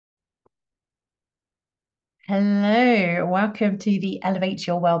Hello, welcome to the Elevate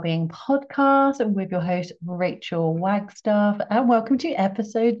Your Wellbeing podcast with your host, Rachael Wagstaff, and welcome to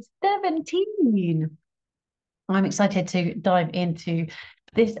episode 17. I'm excited to dive into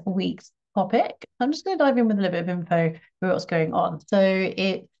this week's topic. I'm just going to dive in with a little bit of info for what's going on. So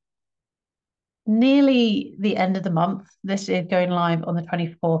it's nearly the end of the month. This is going live on the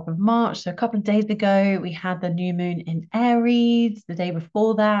 24th of March. So a couple of days ago, we had the new moon in Aries. The day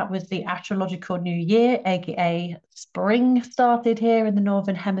before that was the astrological new year, aka spring started here in the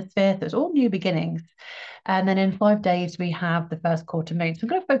Northern Hemisphere. So it's all new beginnings. And then in 5 days, we have the first quarter moon. So I'm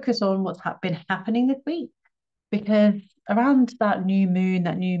going to focus on what's been happening this week because around that new moon,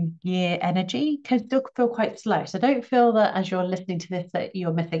 that new year energy can still feel quite slow. So don't feel that as you're listening to this that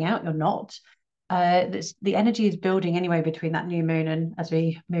you're missing out. You're not. The energy is building anyway between that new moon and as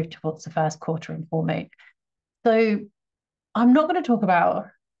we move towards the first quarter and full moon. So I'm not going to talk about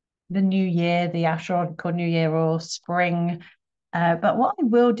the new year, the astrological new year or spring, but what I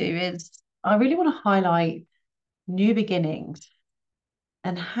will do is I really want to highlight new beginnings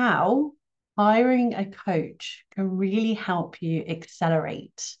and how hiring a coach can really help you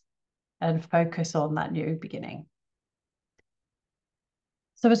accelerate and focus on that new beginning.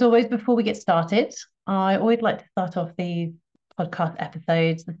 So, as always, before we get started, I always like to start off these podcast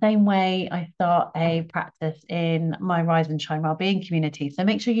episodes the same way I start a practice in my Rise and Shine Wellbeing community. So,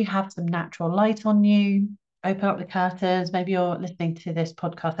 make sure you have some natural light on you, open up the curtains. Maybe you're listening to this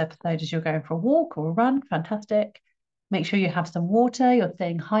podcast episode as you're going for a walk or a run. Fantastic. Make sure you have some water, you're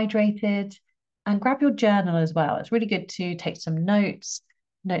staying hydrated, and grab your journal as well. It's really good to take some notes,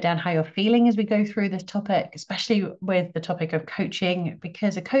 note down how you're feeling as we go through this topic, especially with the topic of coaching,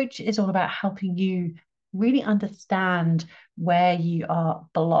 because a coach is all about helping you really understand where you are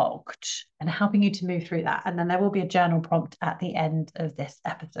blocked and helping you to move through that. And then there will be a journal prompt at the end of this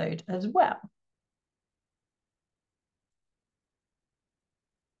episode as well.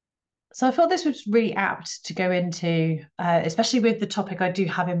 So I thought this was really apt to go into, especially with the topic I do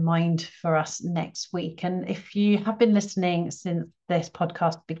have in mind for us next week. And if you have been listening since this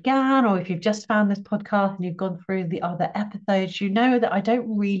podcast began, or if you've just found this podcast and you've gone through the other episodes, you know that I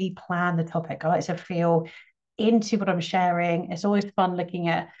don't really plan the topic. I like to feel into what I'm sharing. It's always fun looking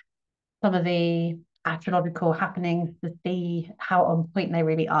at some of the astrological happenings to see how on point they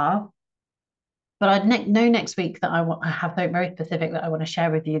really are. But I know next week that I have something very specific that I want to share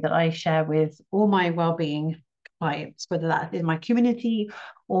with you that I share with all my well-being clients, whether that's in my community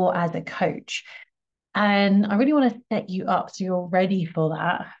or as a coach. And I really want to set you up so you're ready for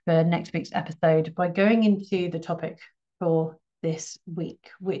that for next week's episode by going into the topic for this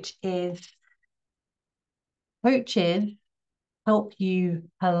week, which is coaches help you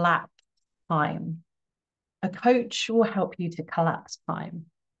collapse time. A coach will help you to collapse time.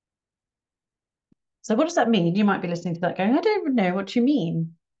 So what does that mean? You might be listening to that going, I don't know what you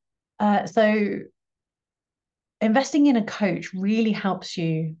mean. So investing in a coach really helps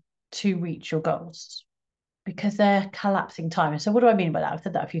you to reach your goals because they're collapsing time. And so what do I mean by that? I've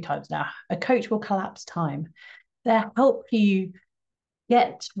said that a few times now. A coach will collapse time. They'll help you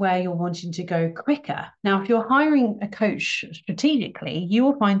get where you're wanting to go quicker. Now, if you're hiring a coach strategically, you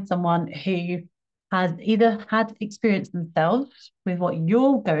will find someone who has either had experience themselves with what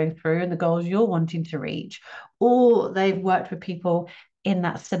you're going through and the goals you're wanting to reach, or they've worked with people in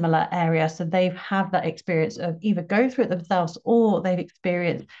that similar area. So they've had that experience of either going through it themselves or they've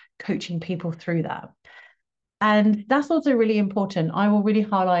experienced coaching people through that. And that's also really important. I will really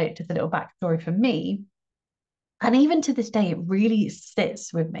highlight just a little backstory for me. And even to this day, it really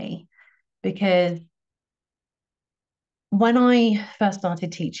sits with me because when I first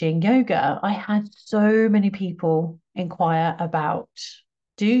started teaching yoga, I had so many people inquire about,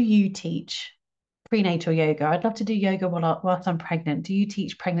 do you teach prenatal yoga? I'd love to do yoga whilst I'm pregnant. Do you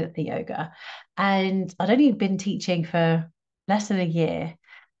teach pregnancy yoga? And I'd only been teaching for less than a year.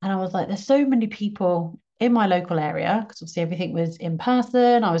 And I was like, there's so many people in my local area, because obviously everything was in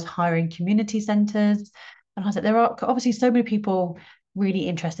person. I was hiring community centres. And I was like, there are obviously so many people really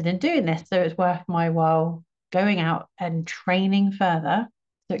interested in doing this. So it's worth my while going out and training further,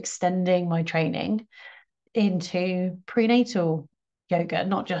 so extending my training into prenatal yoga,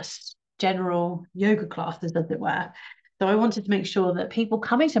 not just general yoga classes, as it were. So I wanted to make sure that people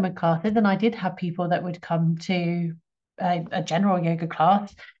coming to my classes, and I did have people that would come to a general yoga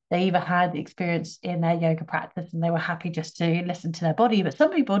class, they either had experience in their yoga practice and they were happy just to listen to their body. But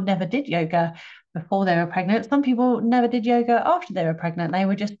some people never did yoga before they were pregnant. Some people never did yoga after they were pregnant. They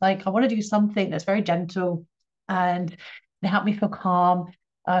were just like, I want to do something that's very gentle and it helped me feel calm.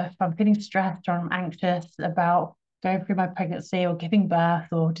 If I'm feeling stressed or I'm anxious about going through my pregnancy or giving birth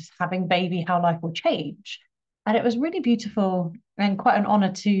or just having baby, how life will change. And it was really beautiful and quite an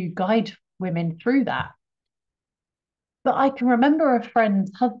honor to guide women through that. But I can remember a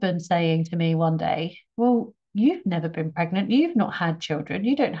friend's husband saying to me one day, well, you've never been pregnant. You've not had children.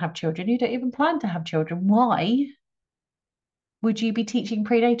 You don't have children. You don't even plan to have children. Why would you be teaching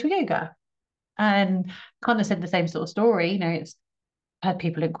prenatal yoga? And kind of said the same sort of story. It's had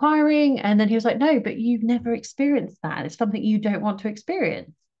people inquiring. And then he was like, no, but you've never experienced that. It's something you don't want to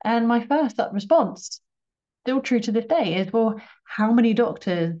experience. And my first response, still true to this day, is, well, how many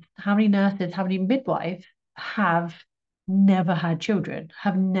doctors, how many nurses, how many midwives have never had children,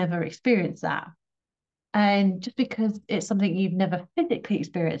 have never experienced that? And just because it's something you've never physically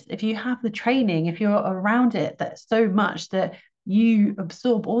experienced, if you have the training, if you're around it that so much that you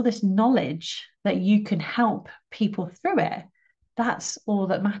absorb all this knowledge that you can help people through it, that's all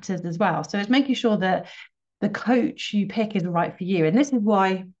that matters as well. So it's making sure that the coach you pick is right for you. And this is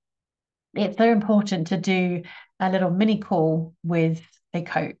why it's so important to do a little mini call with a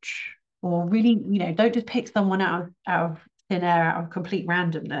coach, or really, don't just pick someone out of thin air, out of complete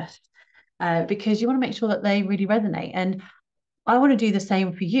randomness, because you want to make sure that they really resonate. And I want to do the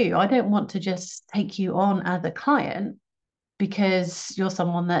same for you. I don't want to just take you on as a client because you're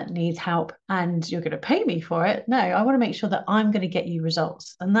someone that needs help and you're going to pay me for it. No, I want to make sure that I'm going to get you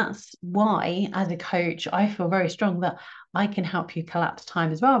results. And that's why, as a coach, I feel very strong that I can help you collapse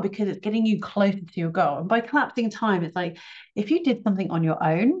time as well, because it's getting you closer to your goal. And by collapsing time, it's like if you did something on your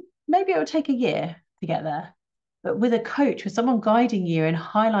own, maybe it would take a year to get there. But with a coach, with someone guiding you and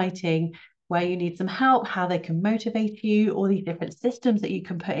highlighting where you need some help, how they can motivate you, all these different systems that you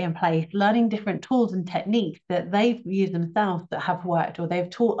can put in place, learning different tools and techniques that they've used themselves that have worked, or they've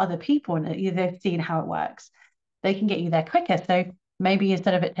taught other people and they've seen how it works. They can get you there quicker. So maybe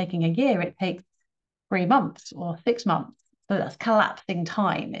instead of it taking a year, it takes 3 months or 6 months. So that's collapsing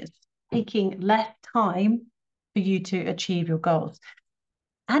time. It's taking less time for you to achieve your goals.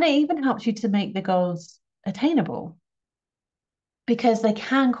 And it even helps you to make the goals attainable, because they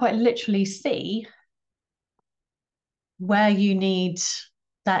can quite literally see where you need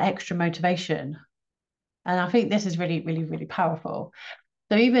that extra motivation. And I think this is really, really, really powerful.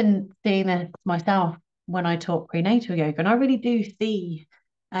 So even seeing this myself when I taught prenatal yoga, and I really do see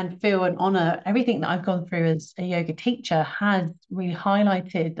and feel and honor everything that I've gone through as a yoga teacher has really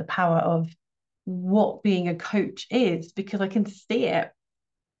highlighted the power of what being a coach is, because I can see it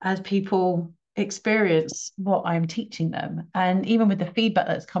as people experience what I'm teaching them. And even with the feedback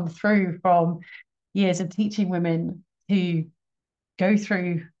that's come through from years of teaching women who go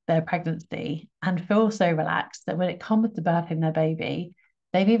through their pregnancy and feel so relaxed that when it comes to birthing their baby,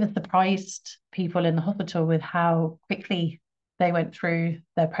 they've even surprised people in the hospital with how quickly they went through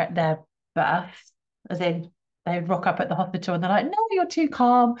their birth. As in, they would rock up at the hospital and they're like, "No, you're too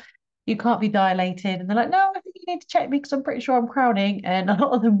calm. You can't be dilated." And they're like, "No, I think you need to check me because I'm pretty sure I'm crowning." And a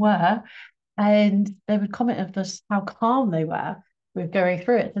lot of them were. And they would comment of just how calm they were with going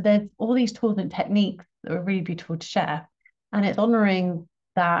through it. So there's all these tools and techniques that were really beautiful to share. And it's honoring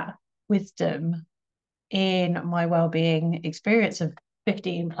that wisdom in my well-being experience of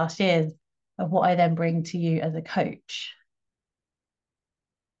 15 plus years of what I then bring to you as a coach.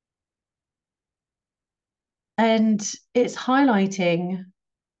 And it's highlighting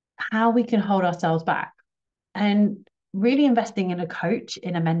how we can hold ourselves back. And really investing in a coach,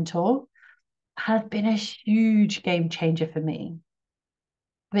 in a mentor, has been a huge game changer for me,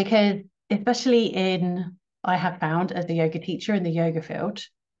 because especially I have found as a yoga teacher in the yoga field,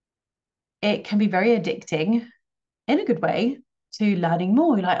 it can be very addicting in a good way to learning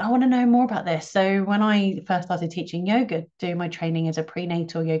more. You're like, I want to know more about this. So when I first started teaching yoga, doing my training as a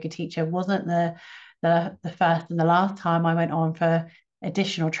prenatal yoga teacher wasn't the first and the last time I went on for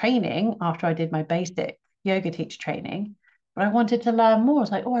additional training after I did my basic yoga teacher training. But I wanted to learn more. I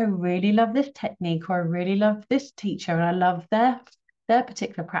was like, oh, I really love this technique, or I really love this teacher, and I love their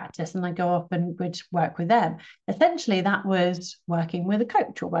particular practice, and I go off and would work with them. Essentially, that was working with a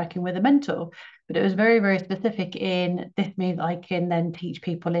coach or working with a mentor, but it was very, very specific in this means I can then teach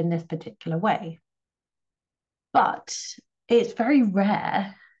people in this particular way. But it's very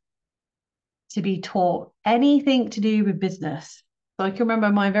rare to be taught anything to do with business. So I can remember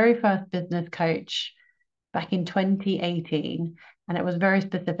my very first business coach back in 2018, and it was very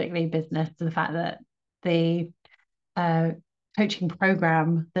specifically business, to the fact that the uh, coaching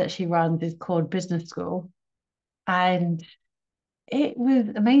program that she runs is called Business School. And it was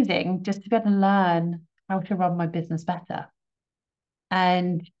amazing just to be able to learn how to run my business better.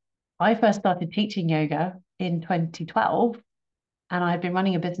 And I first started teaching yoga in 2012, and I've been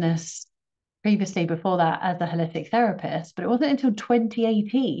running a business previously before that as a holistic therapist, but it wasn't until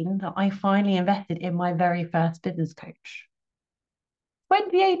 2018 that I finally invested in my very first business coach.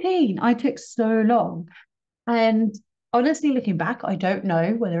 2018, I took so long. And honestly, looking back, I don't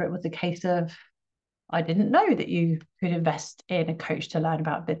know whether it was a case of I didn't know that you could invest in a coach to learn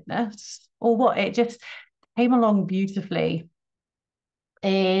about business or what. It just came along beautifully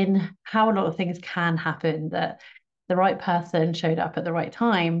in how a lot of things can happen, that the right person showed up at the right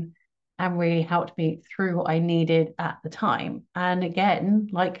time and really helped me through what I needed at the time. And again,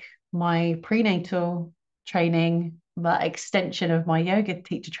 like my prenatal training, that extension of my yoga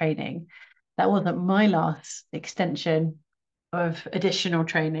teacher training, that wasn't my last extension of additional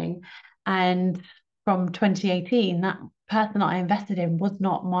training. And from 2018, that person that I invested in was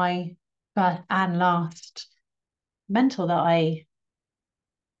not my first and last mentor that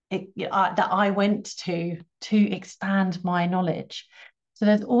I went to expand my knowledge. So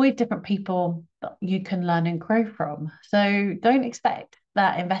there's always different people that you can learn and grow from. So don't expect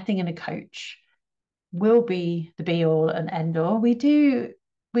that investing in a coach will be the be all and end all. We do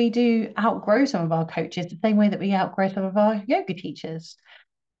outgrow some of our coaches the same way that we outgrow some of our yoga teachers.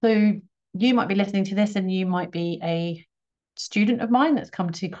 So you might be listening to this and you might be a student of mine that's come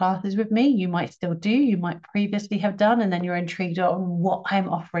to classes with me. You might still do, you might previously have done, and then you're intrigued on what I'm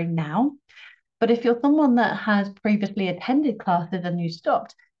offering now. But if you're someone that has previously attended classes and you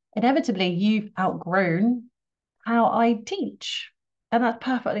stopped, inevitably you've outgrown how I teach. And that's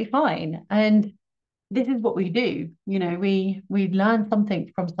perfectly fine. And this is what we do. We learn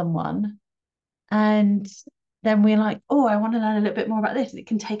something from someone and then we're like, oh, I want to learn a little bit more about this. And it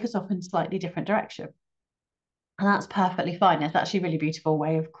can take us off in a slightly different direction. And that's perfectly fine. It's actually a really beautiful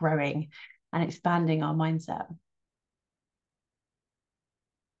way of growing and expanding our mindset.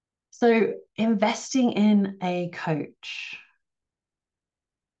 So, investing in a coach.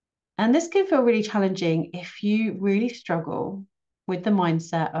 And this can feel really challenging if you really struggle with the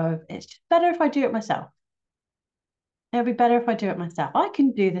mindset of it's just better if I do it myself. It'll be better if I do it myself. I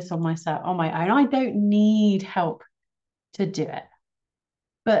can do this on myself on my own. I don't need help to do it.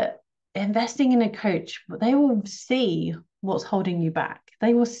 But investing in a coach, they will see what's holding you back.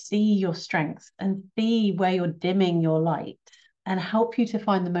 They will see your strengths and see where you're dimming your light and help you to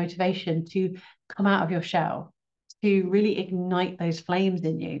find the motivation to come out of your shell, to really ignite those flames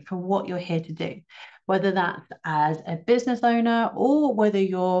in you for what you're here to do, whether that's as a business owner or whether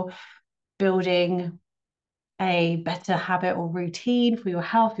you're building a better habit or routine for your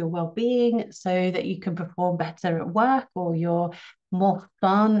health, your well-being, so that you can perform better at work or you're more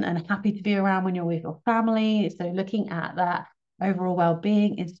fun and happy to be around when you're with your family. So looking at that overall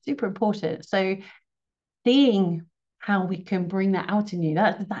well-being is super important. So seeing how we can bring that out in you,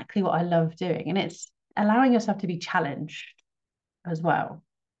 that's exactly what I love doing. And it's allowing yourself to be challenged as well.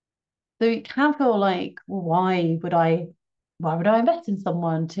 So it can feel like, well, why would I invest in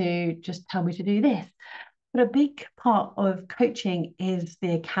someone to just tell me to do this? But a big part of coaching is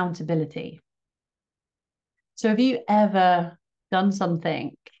the accountability. So have you ever done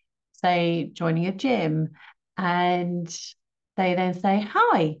something, say joining a gym, and they then say,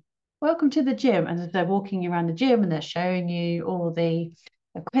 hi, welcome to the gym. And as they're walking you around the gym and they're showing you all the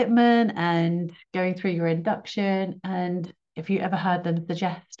equipment and going through your induction. And if you ever heard them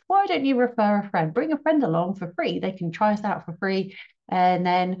suggest, why don't you refer a friend? Bring a friend along for free. They can try us out for free. And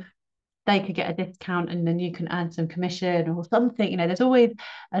then they could get a discount and then you can earn some commission or something. There's always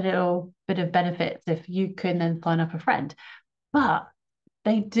a little bit of benefits if you can then sign up a friend. But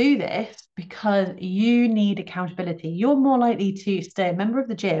they do this because you need accountability. You're more likely to stay a member of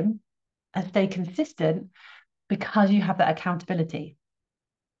the gym and stay consistent because you have that accountability.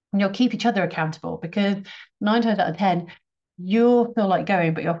 And you'll keep each other accountable because 9 times out of 10, you'll feel like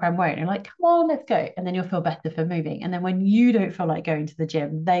going, but your friend won't. You're like, come on, let's go. And then you'll feel better for moving. And then when you don't feel like going to the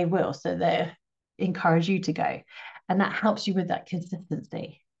gym, they will. So they encourage you to go. And that helps you with that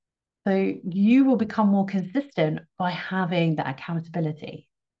consistency. So you will become more consistent by having that accountability,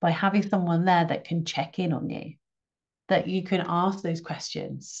 by having someone there that can check in on you, that you can ask those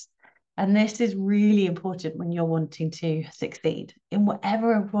questions. And this is really important when you're wanting to succeed in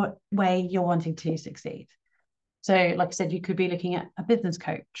whatever way you're wanting to succeed. So, like I said, you could be looking at a business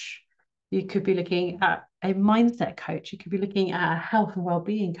coach. You could be looking at a mindset coach. You could be looking at a health and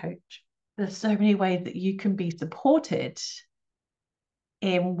well-being coach. There's so many ways that you can be supported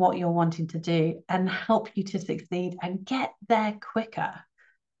in what you're wanting to do and help you to succeed and get there quicker.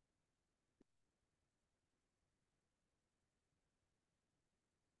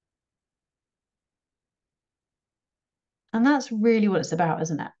 And that's really what it's about,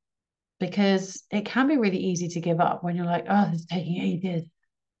 isn't it? Because it can be really easy to give up when you're like, oh, this is taking ages.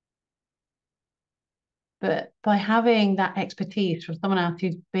 But by having that expertise from someone else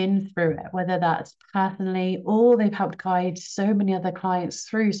who's been through it, whether that's personally or they've helped guide so many other clients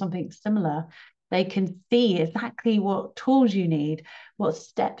through something similar, they can see exactly what tools you need, what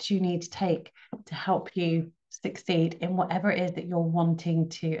steps you need to take to help you succeed in whatever it is that you're wanting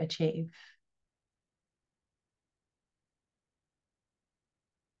to achieve.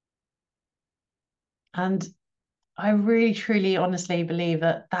 And I really, truly, honestly believe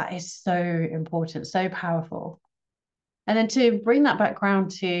that that is so important, so powerful. And then to bring that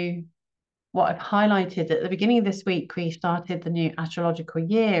background to what I've highlighted at the beginning of this week, we started the new astrological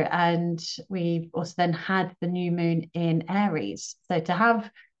year, and we've also then had the new moon in Aries. So to have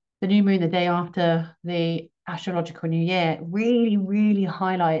the new moon the day after the astrological new year really, really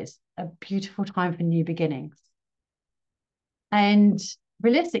highlights a beautiful time for new beginnings. And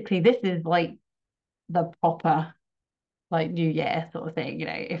realistically, this is like the proper like New Year sort of thing. You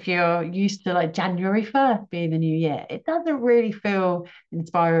know, if you're used to like January 1st being the new year, it doesn't really feel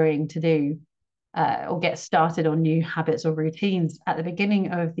inspiring to do or get started on new habits or routines at the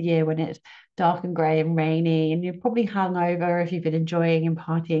beginning of the year when it's dark and grey and rainy, and you're probably hungover if you've been enjoying and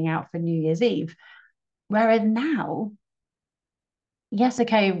partying out for New Year's Eve. Whereas now, yes,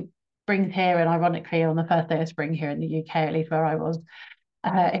 okay, spring's here, and ironically, on the first day of spring here in the UK, at least where I was,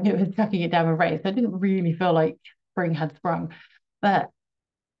 it was chucking it down with rain. So I didn't really feel like spring had sprung. But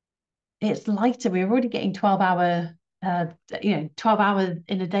it's lighter. We were already getting 12-hour, 12 hours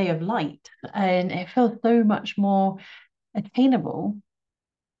in a day of light. And it feels so much more attainable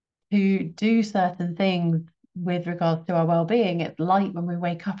to do certain things with regards to our well-being. It's light when we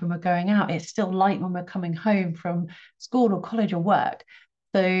wake up and we're going out. It's still light when we're coming home from school or college or work.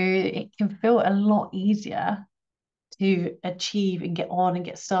 So it can feel a lot easier to achieve and get on and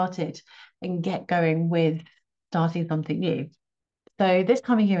get started and get going with starting something new. So this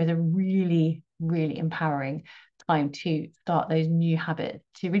time of year is a really, really empowering time to start those new habits,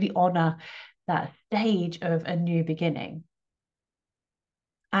 to really honor that stage of a new beginning.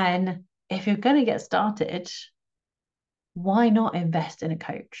 And if you're going to get started, why not invest in a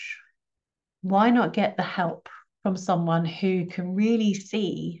coach? Why not get the help from someone who can really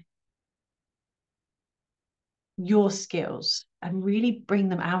see your skills and really bring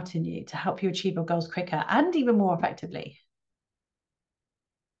them out in you to help you achieve your goals quicker and even more effectively?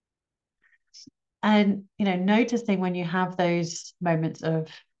 And, noticing when you have those moments of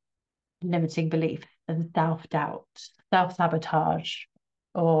limiting belief and self-doubt, self-sabotage,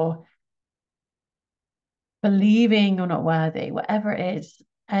 or believing you're not worthy, whatever it is.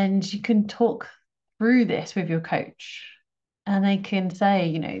 And you can talk through this with your coach. And they can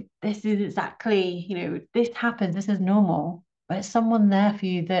say, this is exactly, this happens, this is normal. But it's someone there for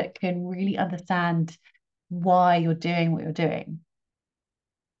you that can really understand why you're doing what you're doing.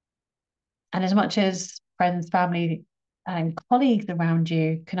 And as much as friends, family, and colleagues around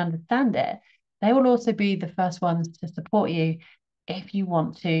you can understand it, they will also be the first ones to support you if you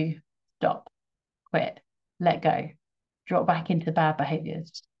want to stop, quit, let go, drop back into bad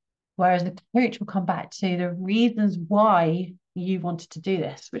behaviors. Whereas the coach will come back to the reasons why you wanted to do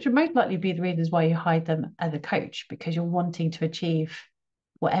this, which would most likely be the reasons why you hired them as a coach, because you're wanting to achieve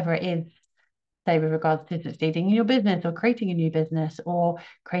whatever it is, say with regards to succeeding in your business or creating a new business or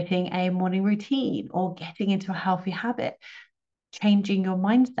creating a morning routine or getting into a healthy habit, changing your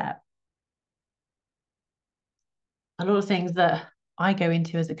mindset. A lot of things that I go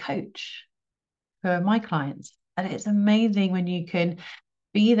into as a coach for my clients. And it's amazing when you can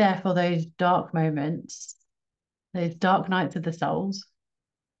be there for those dark moments, those dark nights of the souls,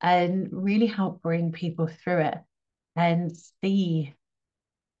 and really help bring people through it and see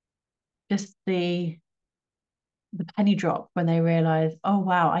just the penny drop when they realize, oh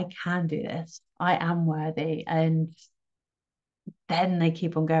wow, I can do this. I am worthy. And then they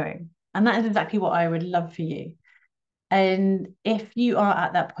keep on going. And that is exactly what I would love for you. And if you are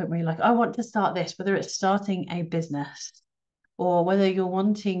at that point where you're like, I want to start this, whether it's starting a business or whether you're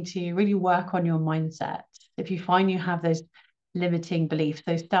wanting to really work on your mindset, if you find you have those limiting beliefs,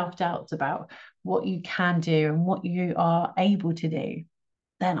 those self-doubts about what you can do and what you are able to do,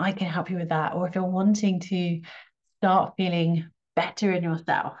 then I can help you with that. Or if you're wanting to start feeling better in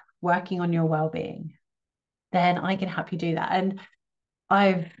yourself, working on your well-being, then I can help you do that. And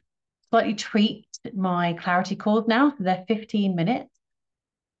I've slightly tweaked my clarity calls now. So they're 15 minutes.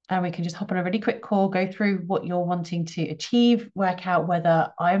 And we can just hop on a really quick call, go through what you're wanting to achieve, work out whether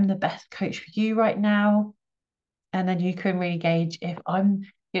I'm the best coach for you right now. And then you can really gauge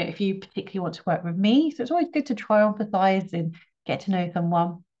if you particularly want to work with me. So it's always good to try on for size and get to know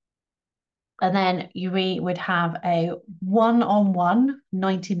someone. And then we would have a one-on-one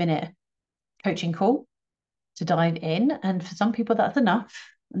 90-minute coaching call to dive in. And for some people, that's enough.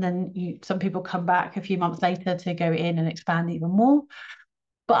 And then some people come back a few months later to go in and expand even more.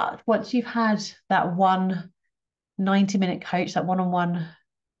 But once you've had that one 90-minute coach, that one-on-one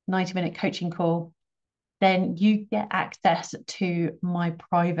 90-minute coaching call, then you get access to my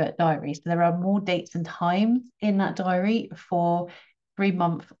private diary. So there are more dates and times in that diary for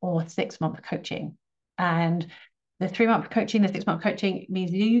 3-month or 6-month coaching. And the 3-month coaching, the 6-month coaching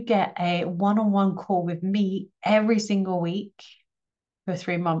means you get a one-on-one call with me every single week for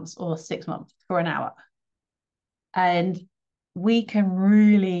 3 months or 6 months for an hour. And we can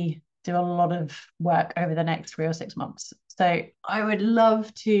really do a lot of work over the next 3 or 6 months. So I would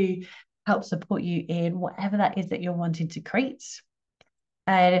love to help support you in whatever that is that you're wanting to create.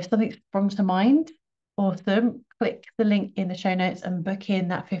 And if something springs to mind, awesome. Click the link in the show notes and book in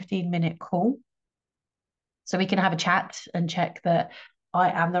that 15-minute call so we can have a chat and check that I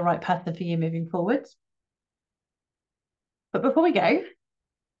am the right person for you moving forward. But before we go,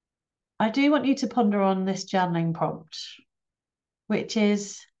 I do want you to ponder on this journaling prompt, which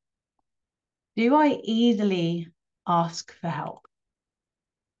is, do I easily ask for help?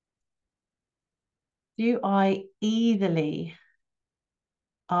 Do I easily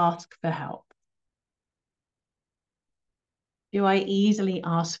ask for help? Do I easily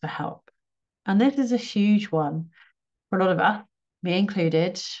ask for help? And this is a huge one for a lot of us, me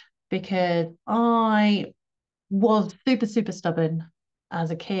included, because I was super, super stubborn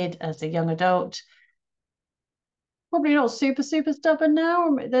as a kid, as a young adult. Probably not super, super stubborn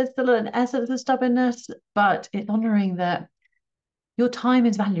now. There's still an essence of stubbornness, but it's honoring that your time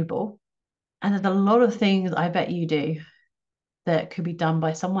is valuable. And there's a lot of things I bet you do that could be done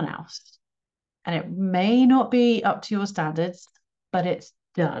by someone else. And it may not be up to your standards, but it's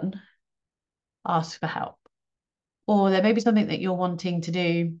done. Ask for help. Or there may be something that you're wanting to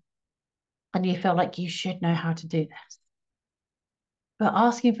do and you feel like you should know how to do this. But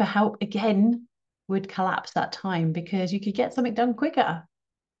asking for help again would collapse that time because you could get something done quicker.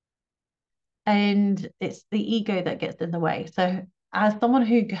 And it's the ego that gets in the way. So as someone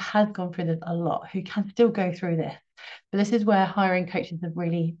who has gone through this a lot, who can still go through this, but this is where hiring coaches has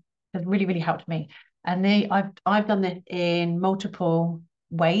really, really helped me. And I've done this in multiple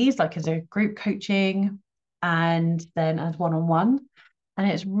ways, like as a group coaching and then as one-on-one.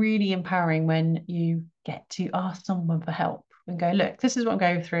 And it's really empowering when you get to ask someone for help and go, look, this is what I'm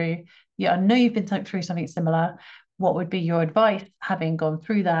going through. Yeah, I know you've been through something similar. What would be your advice having gone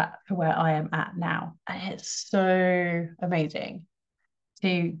through that for where I am at now? And it's so amazing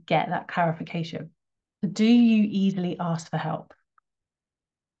to get that clarification. Do you easily ask for help?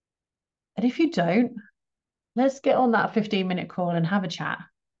 And if you don't, let's get on that 15-minute call and have a chat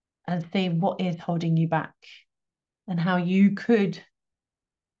and see what is holding you back and how you could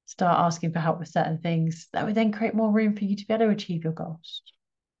start asking for help with certain things that would then create more room for you to be able to achieve your goals,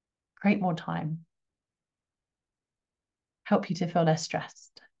 create more time, help you to feel less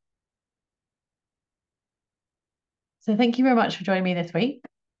stressed. So thank you very much for joining me this week.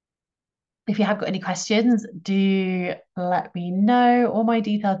 If you have got any questions, do let me know. All my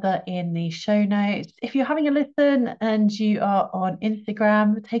details are in the show notes. If you're having a listen and you are on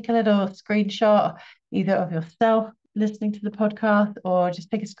Instagram, take a little screenshot either of yourself listening to the podcast or just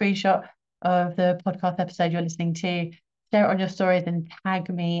take a screenshot of the podcast episode you're listening to. Share it on your stories and tag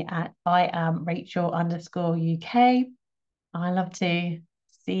me at I am Rachael_UK. I love to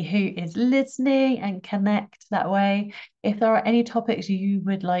see who is listening and connect that way. If there are any topics you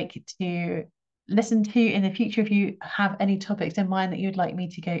would like to listen to in the future, if you have any topics in mind that you'd like me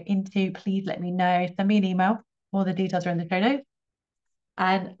to go into, please let me know. Send me an email. All the details are in the show notes.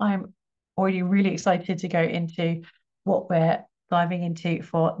 And I'm already really excited to go into what we're diving into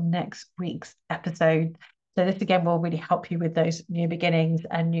for next week's episode. So this again will really help you with those new beginnings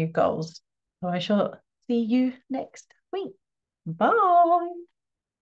and new goals. So I shall see you next week. Bye.